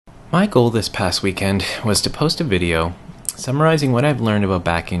My goal this past weekend was to post a video summarizing what I've learned about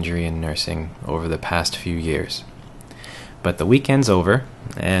back injury and nursing over the past few years. But the weekend's over,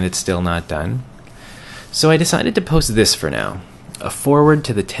 and it's still not done. So I decided to post this for now, a foreword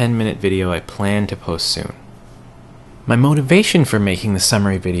to the 10-minute video I plan to post soon. My motivation for making the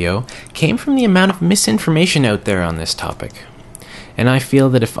summary video came from the amount of misinformation out there on this topic. And I feel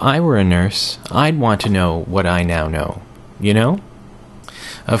that if I were a nurse, I'd want to know what I now know. You know?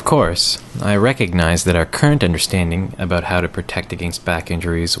 Of course, I recognize that our current understanding about how to protect against back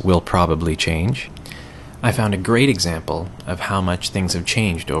injuries will probably change. I found a great example of how much things have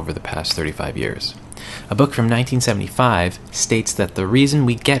changed over the past 35 years. A book from 1975 states that the reason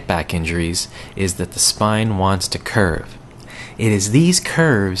we get back injuries is that the spine wants to curve. It is these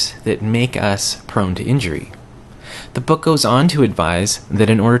curves that make us prone to injury. The book goes on to advise that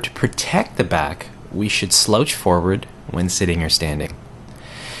in order to protect the back, we should slouch forward when sitting or standing.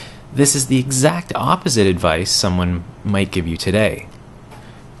 This is the exact opposite advice someone might give you today.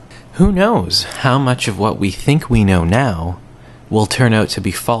 Who knows how much of what we think we know now will turn out to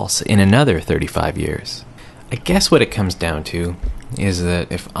be false in another 35 years. I guess what it comes down to is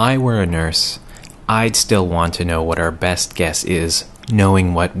that if I were a nurse, I'd still want to know what our best guess is,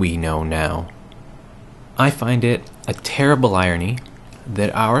 knowing what we know now. I find it a terrible irony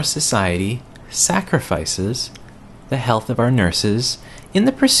that our society sacrifices the health of our nurses in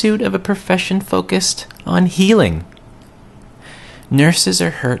the pursuit of a profession focused on healing. Nurses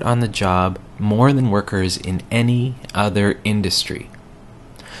are hurt on the job more than workers in any other industry.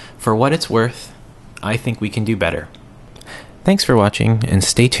 For what it's worth, I think we can do better. Thanks for watching, and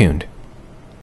stay tuned.